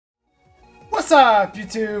What's up,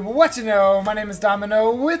 YouTube? What you know? My name is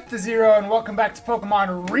Domino with the Zero, and welcome back to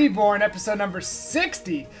Pokemon Reborn, episode number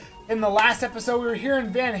 60. In the last episode, we were here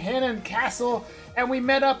in Van Hannon Castle, and we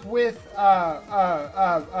met up with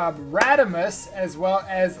Randomized, as well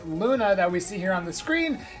as Luna, that we see here on the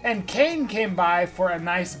screen, and Kane came by for a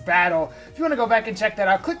nice battle. If you want to go back and check that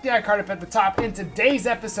out, click the icon up at the top. In today's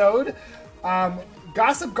episode,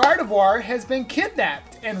 Gossip Gardevoir has been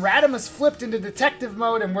kidnapped, and Randomized flipped into detective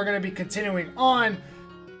mode, and we're going to be continuing on.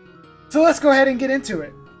 So let's go ahead and get into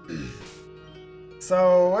it.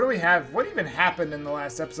 So, what do we have? What even happened in the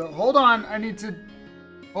last episode? Hold on, I need to...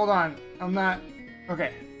 Hold on, I'm not...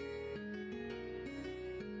 Okay.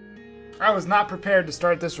 I was not prepared to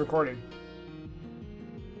start this recording.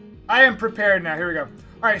 I am prepared now, here we go.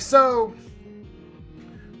 Alright, so...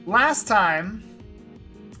 Last time...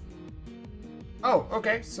 Oh,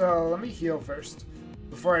 okay, so let me heal first,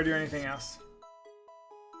 before I do anything else.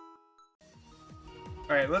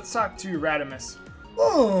 Alright, let's talk to Randomized.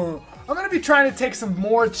 Oh, I'm going to be trying to take some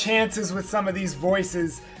more chances with some of these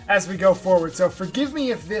voices as we go forward, so forgive me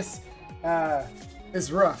if this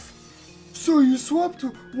is rough. So you swapped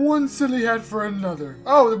one silly hat for another.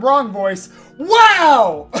 Oh, the wrong voice.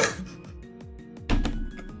 Wow!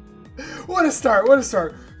 What a start, what a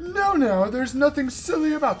start. No, there's nothing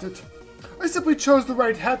silly about it. I simply chose the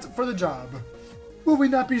right hat for the job. Will we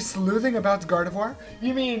not be sleuthing about Gardevoir?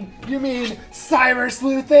 You mean cyber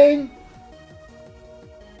sleuthing?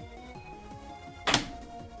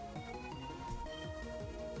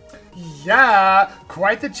 Yeah,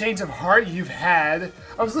 quite the change of heart you've had.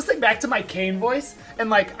 I was listening back to my Kane voice, and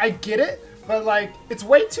like, I get it, but like, it's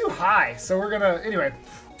way too high, so we're gonna, anyway.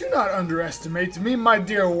 Do not underestimate me, my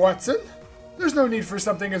dear Watson. There's no need for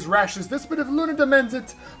something as rash as this, but if Luna demands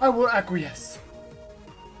it, I will acquiesce.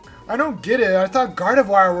 I don't get it. I thought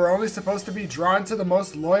Gardevoir were only supposed to be drawn to the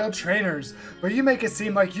most loyal trainers, but you make it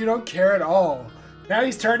seem like you don't care at all. Now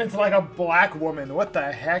he's turned into like a black woman. What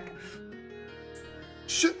the heck?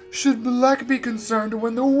 Should Black be concerned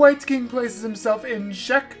when the White King places himself in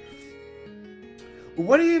check?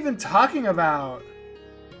 What are you even talking about?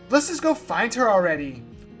 Let's just go find her already.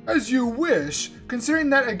 As you wish. Considering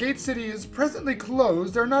that Agate City is presently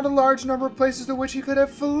closed, there are not a large number of places to which he could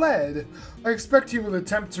have fled. I expect he will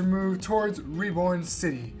attempt to move towards Reborn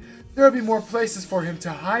City. There will be more places for him to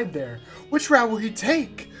hide there. Which route will he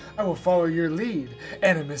take? I will follow your lead,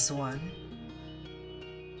 Animus One.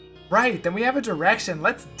 Right, then we have a direction.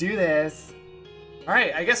 Let's do this.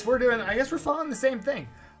 Alright, I guess we're following the same thing.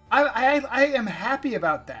 I am happy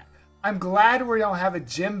about that. I'm glad we don't have a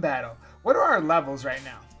gym battle. What are our levels right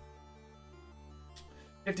now?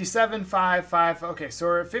 57, 5, 5. Okay, so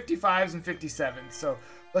we're at 55s and 57s. So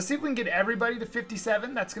let's see if we can get everybody to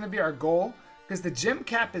 57. That's going to be our goal, because the gym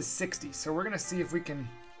cap is 60. So we're going to see if we can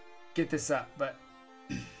get this up. But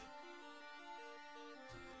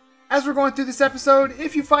as we're going through this episode,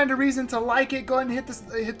 if you find a reason to like it, go ahead and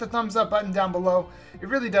hit the thumbs up button down below. It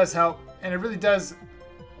really does help, and it really does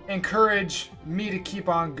encourage me to keep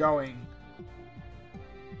on going.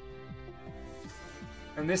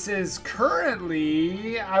 And this is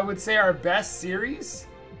currently, I would say, our best series.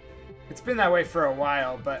 It's been that way for a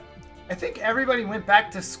while, but I think everybody went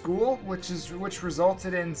back to school, which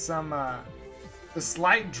resulted in some the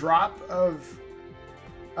slight drop of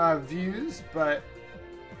views. But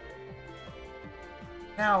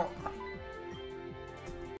now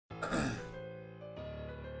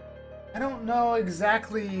I don't know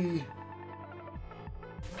exactly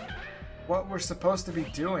what we're supposed to be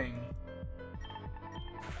doing.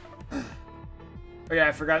 Oh yeah,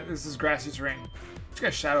 I forgot this is grassy terrain. Let's get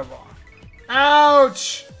a Shadow Ball.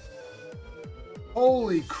 Ouch!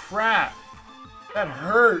 Holy crap. That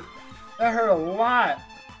hurt. That hurt a lot.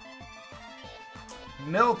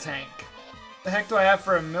 Miltank. The heck do I have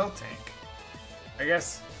for a Miltank? I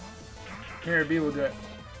guess Mirror B will do it.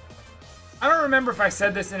 I don't remember if I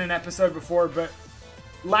said this in an episode before, but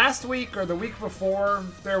last week or the week before,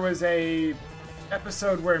 there was a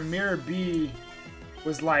episode where Mirror B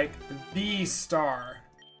was like the star,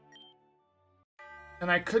 and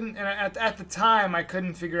I couldn't, and at the time I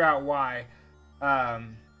couldn't figure out why. I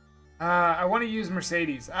want to use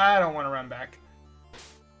Mercedes. I don't want to run back.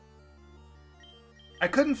 I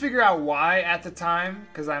couldn't figure out why at the time,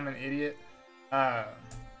 because I'm an idiot,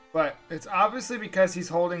 but it's obviously because he's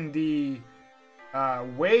holding the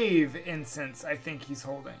wave incense. I think he's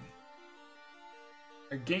holding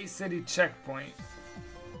a Gate City checkpoint.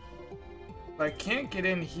 I can't get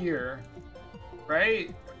in here,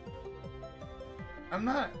 right?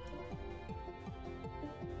 I'm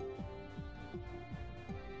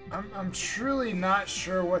truly not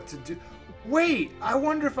sure what to do. Wait, I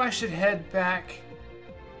wonder if I should head back.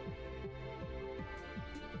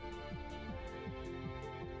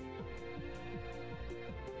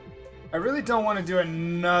 I really don't want to do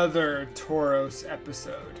another TAUROS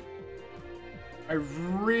episode. I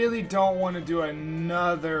really don't want to do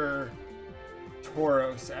another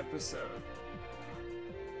TAUROS episode.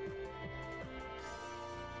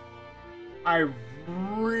 I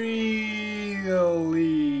really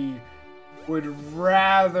would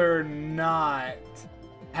rather not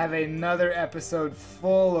have another episode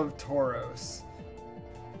full of TAUROS.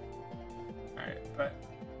 Alright, but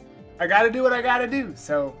I gotta do what I gotta do,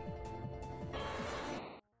 so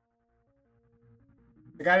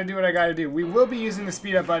I gotta do what I gotta do. We will be using the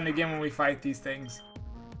speed up button again when we fight these things.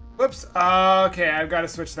 Whoops. Okay, I've got to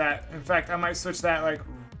switch that. In fact, I might switch that like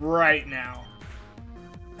right now.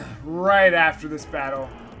 Right after this battle.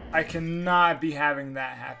 I cannot be having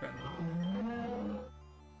that happen.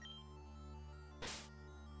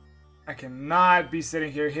 I cannot be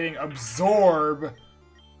sitting here hitting absorb.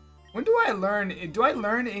 When do I learn? Do I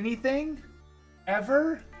learn anything?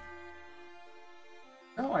 Ever?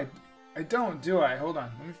 No, I don't, do I? Hold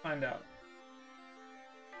on, let me find out.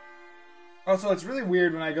 Also, it's really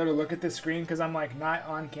weird when I go to look at this screen because I'm like not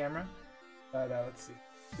on camera. But let's see.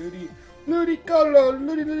 Ludicolo,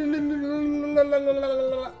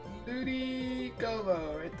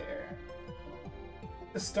 Ludicolo, right there.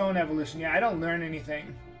 The stone evolution. Yeah, I don't learn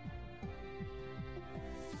anything.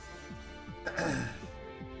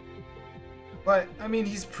 But I mean,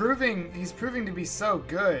 he's proving to be so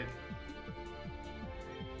good.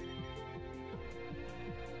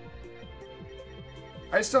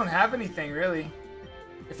 I just don't have anything, really.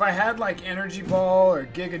 If I had, like, Energy Ball or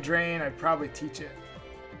Giga Drain, I'd probably teach it.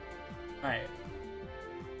 Alright.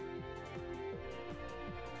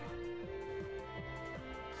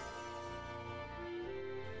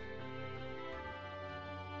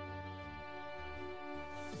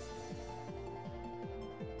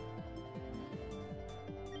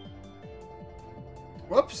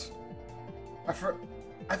 Whoops. I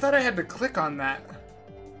thought I had to click on that.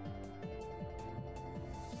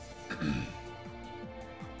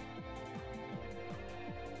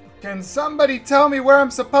 Can somebody tell me where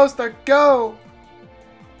I'm supposed to go?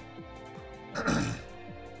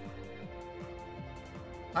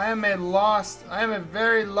 I am a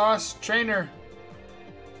very lost trainer.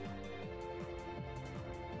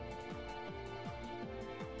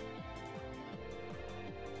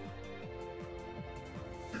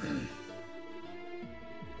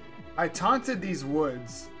 I taunted these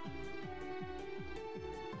woods.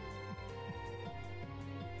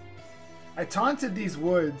 I taunted these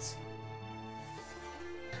woods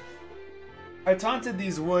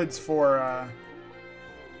for,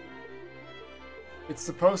 it's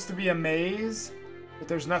supposed to be a maze, but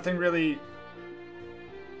there's nothing really,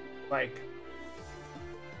 like,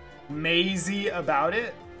 mazy about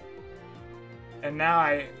it. And now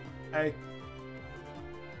I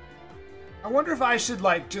wonder if I should,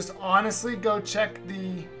 like, just honestly go check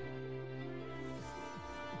the...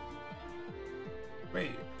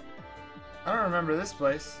 Wait. I don't remember this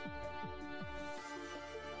place.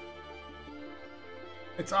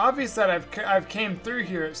 It's obvious that I've came through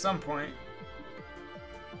here at some point.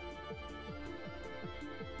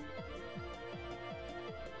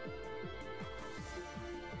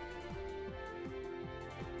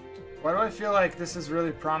 Why do I feel like this is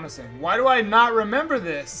really promising? Why do I not remember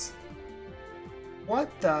this? What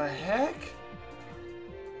the heck?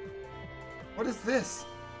 What is this?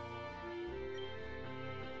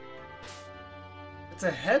 It's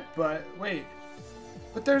a headbutt. Wait.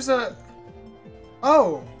 But there's a...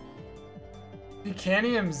 Oh!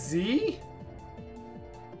 Mecanium Z?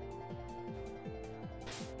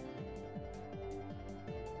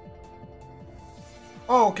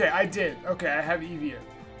 Oh, okay, I did. Okay, I have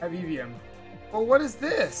EVM. Well, what is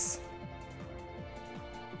this?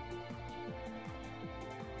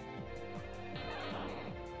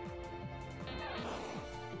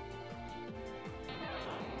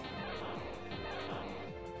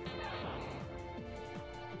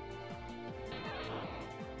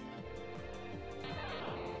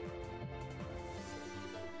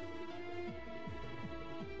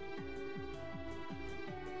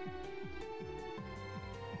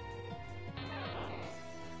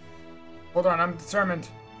 Hold on, I'm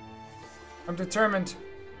determined.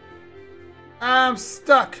 I'm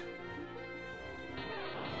stuck.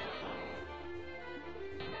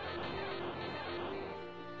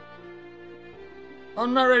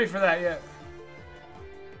 I'm not ready for that yet.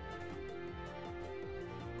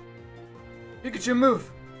 Pikachu, move.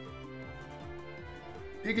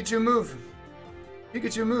 Pikachu,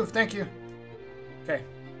 move. Thank you. Okay.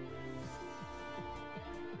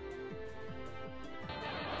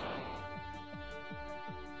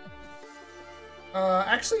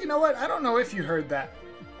 Actually, you know what? I don't know if you heard that.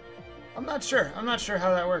 I'm not sure. I'm not sure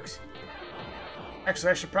how that works.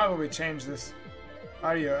 Actually, I should probably change this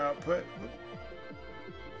audio output.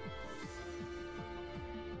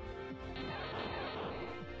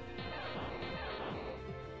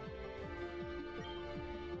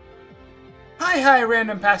 Hi,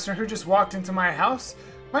 random passenger who just walked into my house.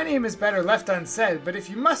 My name is better left unsaid, but if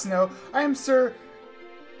you must know, I am Sir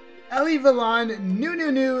Alivalon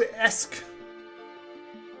New-esque.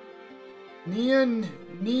 New-esque.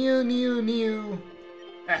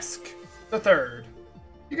 The third.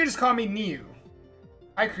 You can just call me New.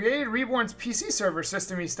 I created Reborn's PC server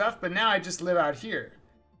system-y stuff, but now I just live out here.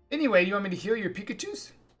 Anyway, you want me to heal your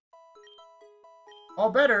Pikachus? All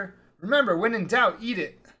better. Remember, when in doubt, eat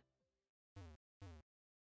it.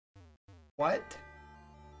 What?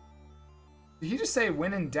 Did he just say,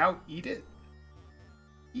 when in doubt, eat it?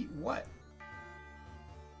 Eat what?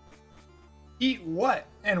 Eat what?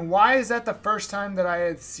 And why is that the first time that I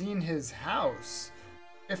had seen his house?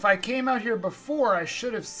 If I came out here before, I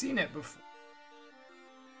should have seen it before.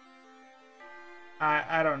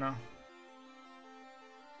 I don't know.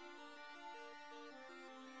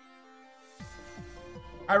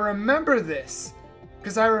 I remember this,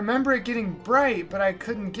 because I remember it getting bright, but I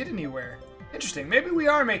couldn't get anywhere. Interesting. Maybe we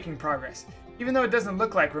are making progress, even though it doesn't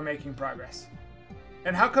look like we're making progress.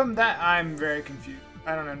 And how come that? I'm very confused.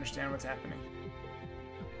 I don't understand what's happening.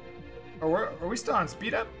 Are we still on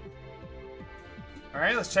speed up?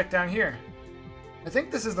 Alright, let's check down here. I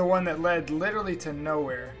think this is the one that led literally to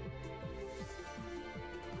nowhere.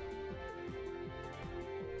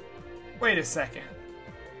 Wait a second.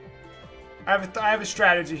 I have a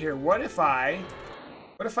strategy here. What if I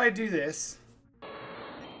do this?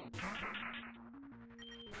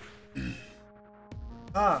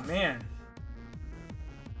 Oh man.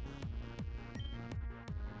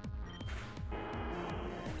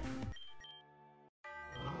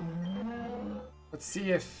 Let's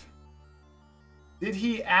see if... Did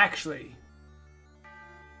he actually?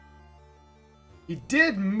 He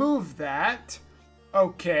did move that.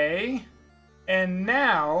 Okay. And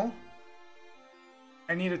now...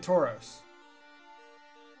 I need a Tauros.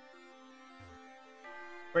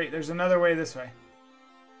 Wait, there's another way this way.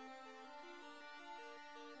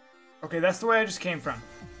 Okay, that's the way I just came from.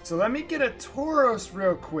 So let me get a Tauros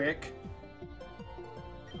real quick.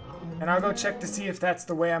 And I'll go check to see if that's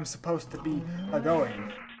the way I'm supposed to be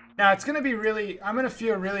going. Now, it's going to be really... I'm going to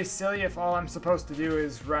feel really silly if all I'm supposed to do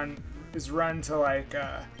is run to, like,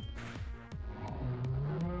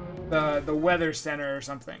 the weather center or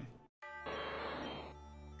something.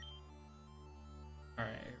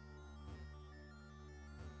 Alright.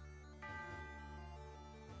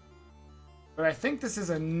 But I think this is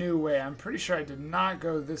a new way. I'm pretty sure I did not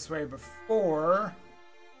go this way before.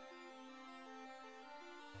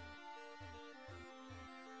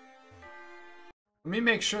 Let me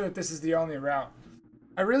make sure that this is the only route.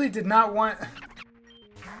 I really did not want...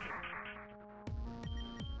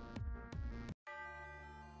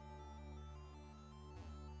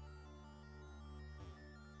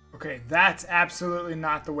 Okay, that's absolutely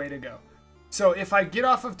not the way to go. So if I get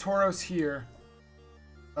off of Tauros here...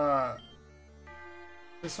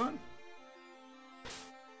 this one?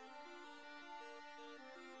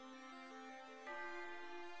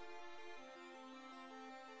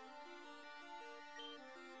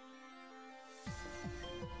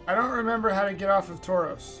 I don't remember how to get off of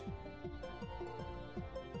Tauros.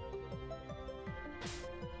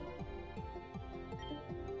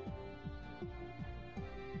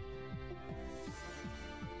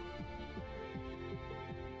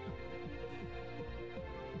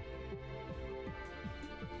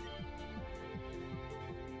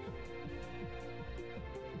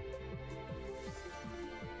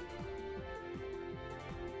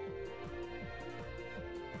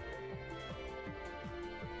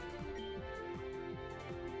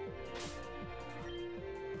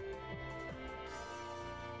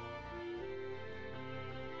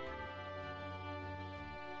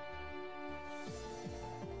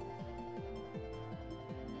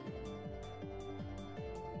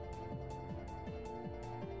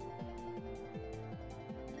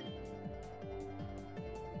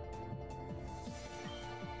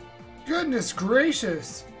 Goodness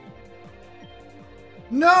gracious!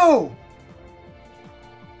 No!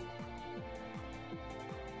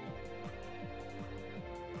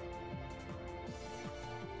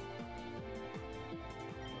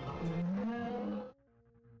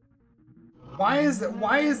 Why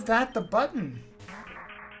is that the button?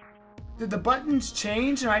 Did the buttons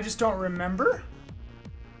change and I just don't remember?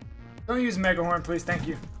 Don't use Mega Horn, please. Thank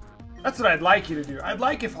you. That's what I'd like you to do. I'd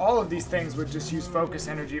like if all of these things would just use Focus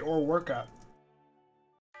Energy or Work Up.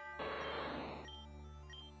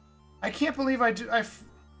 I can't believe I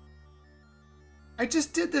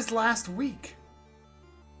just did this last week.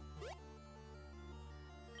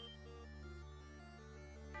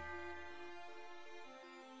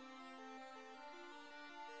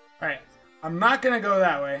 Alright, I'm not gonna go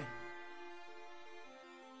that way.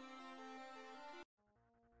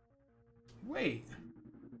 Wait.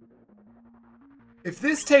 If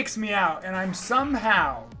this takes me out and I'm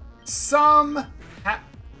somehow somewhere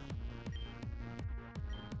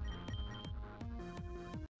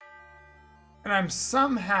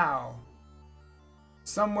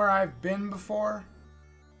I've been before,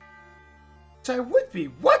 which I would be.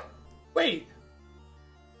 What? Wait.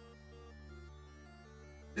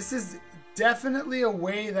 This is definitely a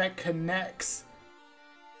way that connects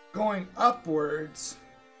going upwards.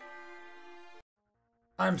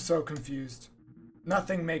 I'm so confused.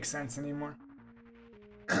 Nothing makes sense anymore.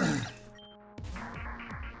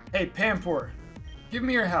 Hey, Pampor, give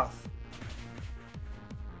me your health.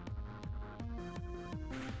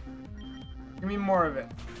 Give me more of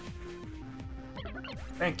it.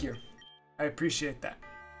 Thank you. I appreciate that.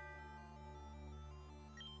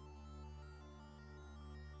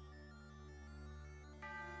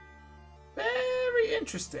 Very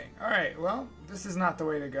interesting. Alright, well, this is not the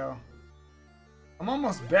way to go. I'm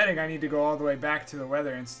almost betting I need to go all the way back to the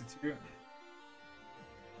Weather Institute.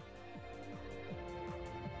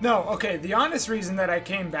 No, okay, the honest reason that I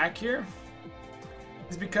came back here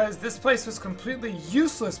is because this place was completely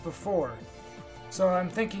useless before. So I'm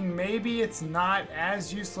thinking maybe it's not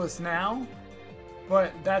as useless now,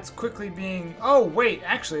 but that's quickly being... Oh, wait,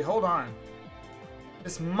 actually, hold on.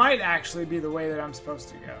 This might actually be the way that I'm supposed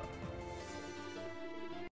to go.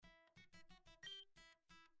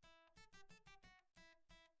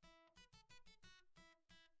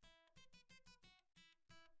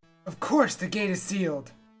 Of course, the gate is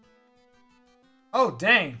sealed. Oh,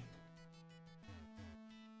 dang.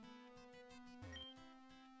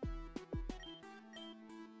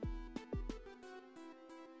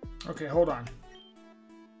 Okay, hold on.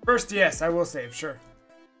 First, yes, I will save, sure.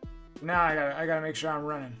 Now I gotta make sure I'm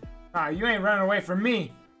running. Ah, you ain't running away from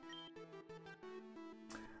me.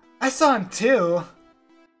 I saw him too.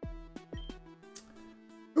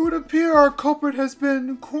 It would appear our culprit has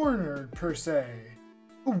been cornered, per se.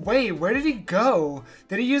 Wait, where did he go?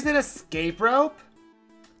 Did he use an escape rope?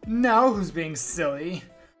 Now who's being silly?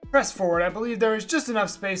 Press forward, I believe there is just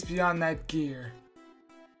enough space beyond that gear.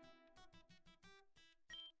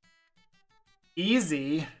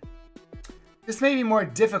 Easy? This may be more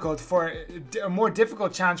difficult for a more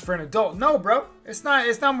difficult challenge for an adult. No, bro, it's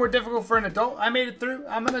not more difficult for an adult. I made it through.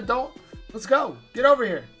 I'm an adult. Let's go. Get over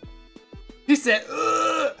here. He said,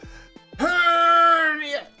 ugh,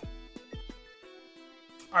 hernia.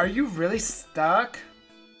 Are you really stuck?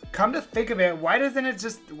 Come to think of it, why didn't it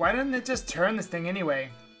just turn this thing anyway?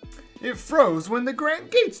 It froze when the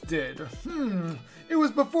Grand Gates did. It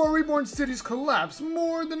was before Reborn City's collapse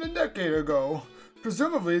more than a decade ago.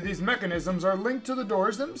 Presumably, these mechanisms are linked to the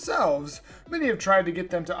doors themselves. Many have tried to get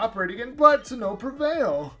them to operate again, but to no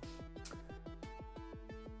prevail.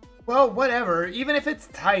 Well, whatever. Even if it's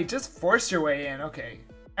tight, just force your way in. Okay.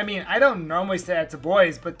 I mean, I don't normally say that to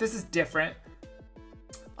boys, but this is different.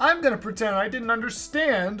 I'm gonna pretend I didn't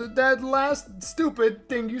understand that last stupid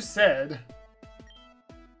thing you said.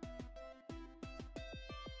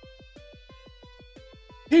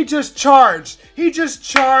 He just charged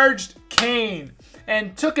Kane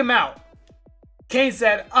and took him out. Kane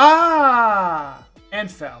said, ah, and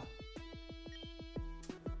fell.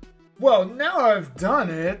 Well, now I've done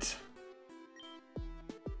it.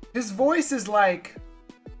 His voice is like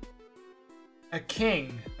a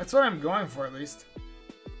king. That's what I'm going for, at least.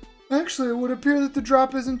 Actually, it would appear that the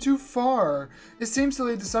drop isn't too far. It seems to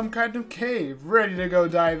lead to some kind of cave. Ready to go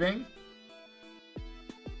diving?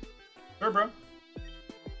 Sure, bro.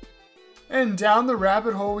 And down the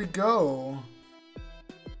rabbit hole we go.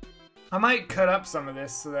 I might cut up some of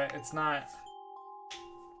this so that it's not...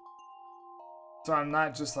 So I'm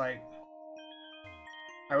not just like...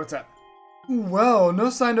 Alright, what's up? Well, no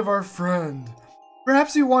sign of our friend.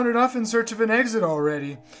 Perhaps he wandered off in search of an exit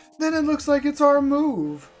already. Then it looks like it's our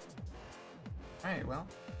move. Alright, well.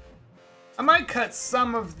 I might cut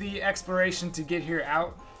some of the exploration to get here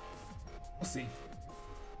out. We'll see.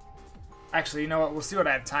 Actually, you know what? We'll see what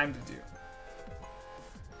I have time to do.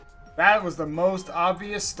 That was the most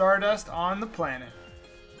obvious Stardust on the planet.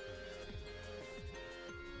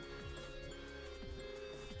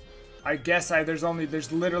 I guess there's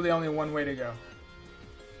literally only one way to go.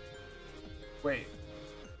 Wait.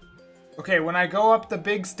 Okay, when I go up the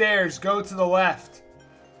big stairs, go to the left.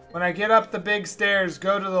 When I get up the big stairs,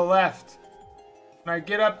 go to the left. When I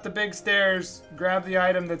get up the big stairs, grab the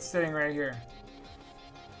item that's sitting right here.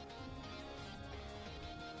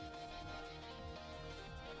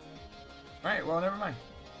 Alright, well, never mind.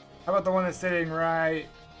 How about the one that's sitting right...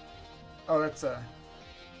 Oh, that's a...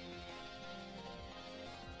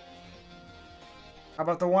 How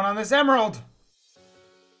about the one on this emerald?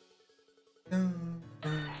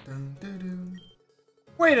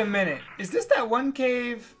 Wait a minute. Is this that one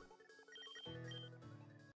cave?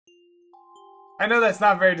 I know that's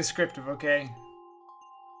not very descriptive, okay?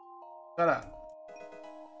 Shut up.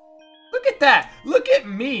 Look at that! Look at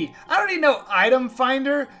me! I don't need no item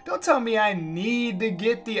finder! Don't tell me I need to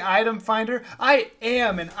get the item finder. I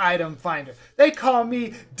am an item finder. They call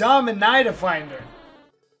me Domin0 finder.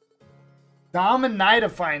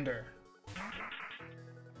 Domin0 finder.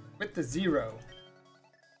 With the 0.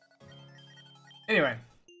 Anyway.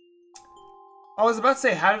 I was about to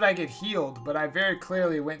say, how did I get healed? But I very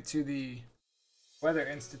clearly went to the Weather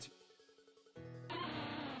Institute.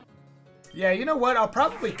 Yeah, you know what? I'll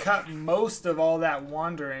probably cut most of all that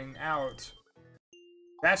wandering out.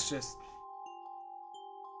 That's just...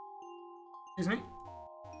 Excuse me?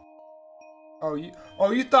 Oh,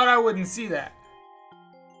 you thought I wouldn't see that.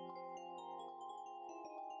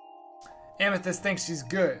 Amethyst thinks she's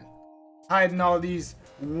good. Hiding all these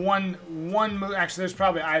one move. Actually, there's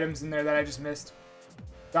probably items in there that I just missed.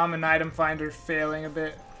 Domin0 finder failing a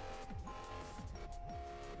bit.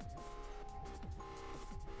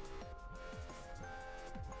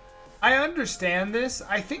 I understand this.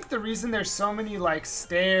 I think the reason there's so many like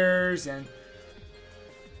stairs and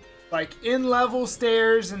like in-level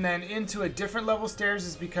stairs and then into a different level stairs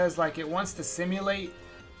is because like it wants to simulate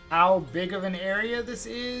how big of an area this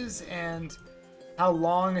is and how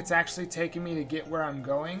long it's actually taking me to get where I'm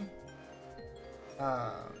going.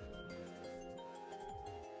 Yeah,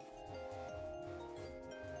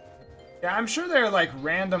 I'm sure there are like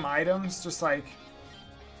random items just like...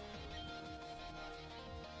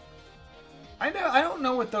 I don't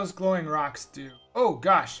know what those glowing rocks do. Oh,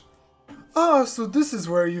 gosh. Ah, so this is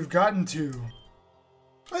where you've gotten to.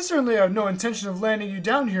 I certainly have no intention of landing you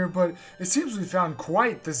down here, but it seems we found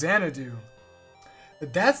quite the Xanadu.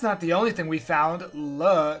 But that's not the only thing we found.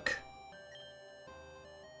 Look.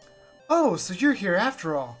 Oh, so you're here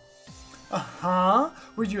after all. Uh-huh.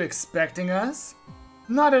 Were you expecting us?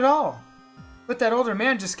 Not at all. But that older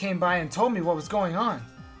man just came by and told me what was going on.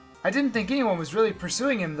 I didn't think anyone was really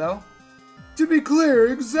pursuing him, though. To be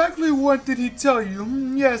clear, exactly what did he tell you?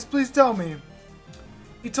 Yes, please tell me.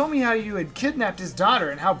 He told me how you had kidnapped his daughter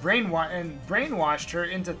and how brainwashed her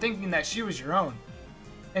into thinking that she was your own.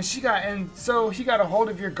 And so he got a hold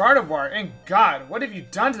of your Gardevoir. And God, what have you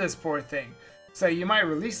done to this poor thing? So you might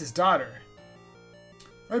release his daughter.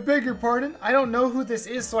 I beg your pardon? I don't know who this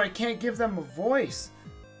is, so I can't give them a voice.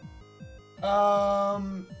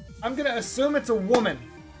 I'm gonna assume it's a woman.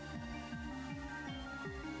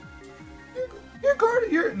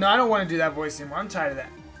 No, I don't want to do that voice anymore. I'm tired of that.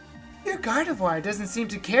 Your Gardevoir doesn't seem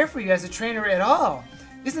to care for you as a trainer at all.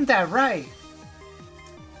 Isn't that right?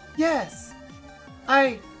 Yes.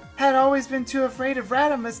 I had always been too afraid of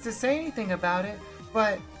Randomized to say anything about it,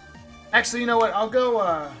 but... Actually, you know what? I'll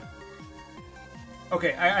go,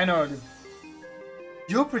 Okay, I know what to do.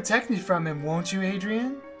 You'll protect me from him, won't you,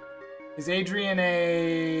 Adrian? Is Adrian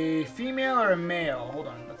a female or a male? Hold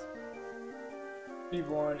on. Let's...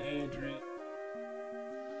 Reborn Adrian.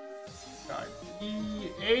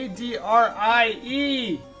 E-A-D-R-I-E!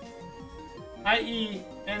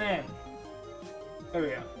 I-E-N-N. There we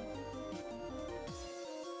go.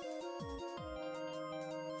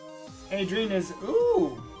 Adrian is...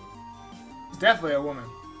 Ooh! It's definitely a woman.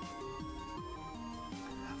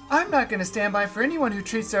 I'm not gonna stand by for anyone who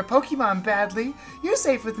treats their Pokemon badly. You're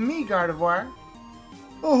safe with me, Gardevoir.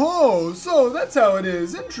 Oh, so that's how it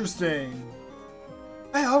is. Interesting.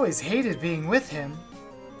 I always hated being with him.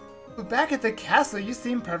 But back at the castle, you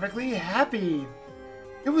seemed perfectly happy.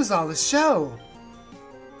 It was all a show.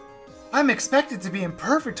 I'm expected to be in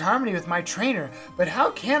perfect harmony with my trainer, but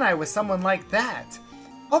how can I with someone like that?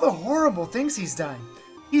 All the horrible things he's done.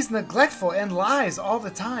 He's neglectful and lies all the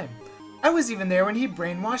time. I was even there when he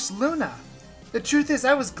brainwashed Luna. The truth is,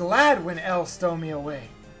 I was glad when Elle stole me away.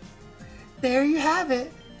 There you have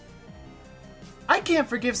it. I can't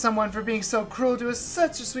forgive someone for being so cruel to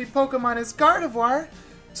such a sweet Pokemon as Gardevoir.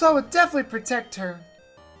 So I will definitely protect her.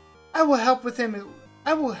 I will help him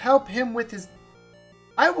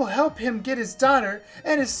get his daughter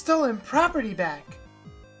and his stolen property back.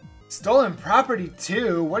 Stolen property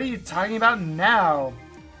too? What are you talking about now?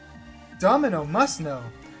 Domino must know.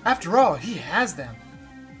 After all, he has them.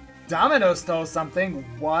 Domino stole something?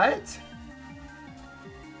 What?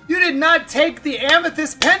 You did not take the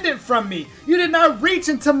amethyst pendant from me. You did not reach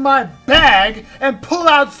into my bag and pull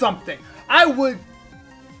out something. I would...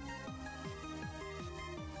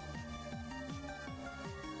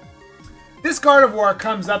 This Gardevoir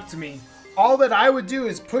comes up to me. All that I would do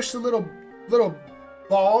is push the little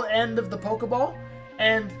ball end of the Pokeball,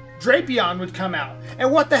 and Drapion would come out.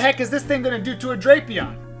 And what the heck is this thing going to do to a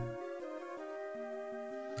Drapion?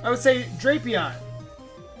 I would say, Drapion,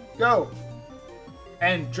 go.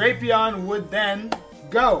 And Drapion would then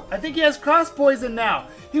go. I think he has Cross Poison now.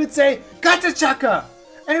 He would say, Gata Chaka!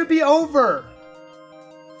 And it would be over.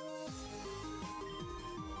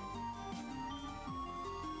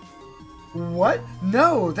 What?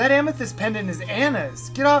 No, that amethyst pendant is Anna's.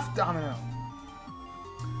 Get off, Domino.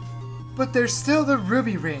 But there's still the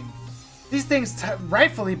ruby ring. These things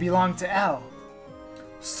rightfully belong to Elle.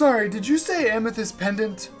 Sorry, did you say amethyst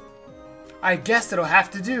pendant? I guess it'll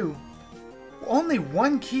have to do. Only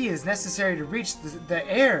one key is necessary to reach the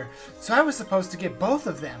air, so I was supposed to get both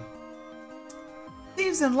of them.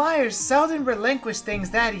 Thieves and liars seldom relinquish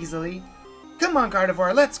things that easily. Come on,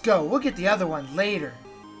 Gardevoir, let's go. We'll get the other one later.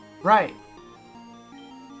 Right.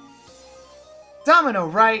 Domino,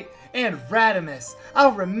 right? And Randomized.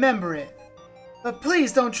 I'll remember it. But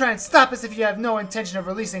please don't try and stop us if you have no intention of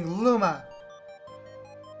releasing Luma.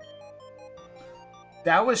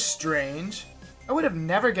 That was strange. I would have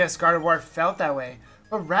never guessed Gardevoir felt that way.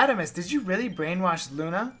 But Randomized, did you really brainwash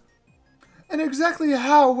Luna? And exactly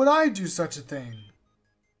how would I do such a thing?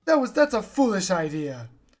 That's a foolish idea.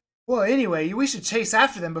 Well, anyway, we should chase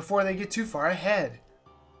after them before they get too far ahead.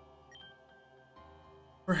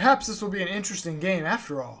 Perhaps this will be an interesting game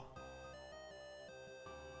after all.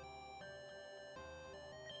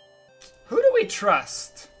 Who do we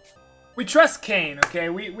trust? We trust Kane, okay?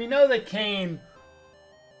 We know that Kane's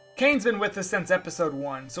been with us since episode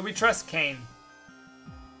 1, so we trust Kane.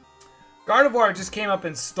 Gardevoir just came up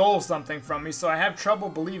and stole something from me, so I have trouble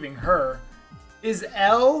believing her. Is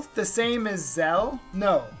Elle the same as Zell?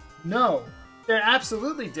 No. No. They're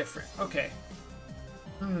absolutely different. Okay.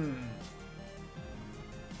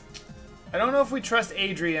 I don't know if we trust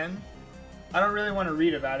Adrian. I don't really want to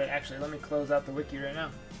read about it. Actually, let me close out the wiki right now.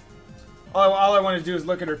 All I wanted to do is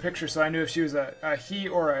look at her picture so I knew if she was a he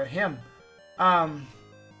or a him. And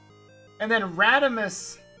then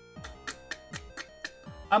Randomized.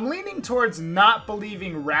 I'm leaning towards not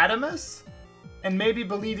believing Randomized and maybe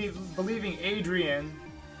believing Adrian.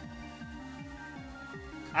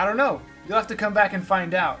 I don't know. You'll have to come back and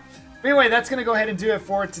find out. But anyway, that's going to go ahead and do it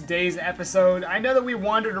for today's episode. I know that we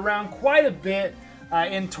wandered around quite a bit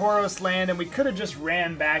in Tauros land, and we could have just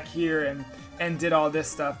ran back here and did all this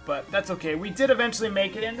stuff, but that's okay. We did eventually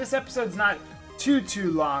make it, and this episode's not too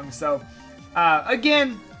long. So,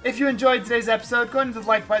 again, if you enjoyed today's episode, go ahead and hit the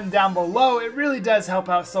like button down below. It really does help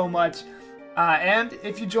out so much. And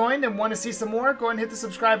if you joined and want to see some more, go ahead and hit the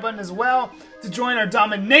subscribe button as well to join our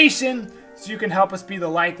domination so you can help us be the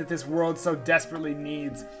light that this world so desperately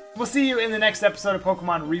needs. We'll see you in the next episode of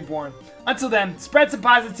Pokemon Reborn. Until then, spread some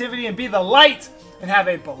positivity and be the light, and have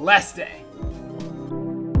a blessed day.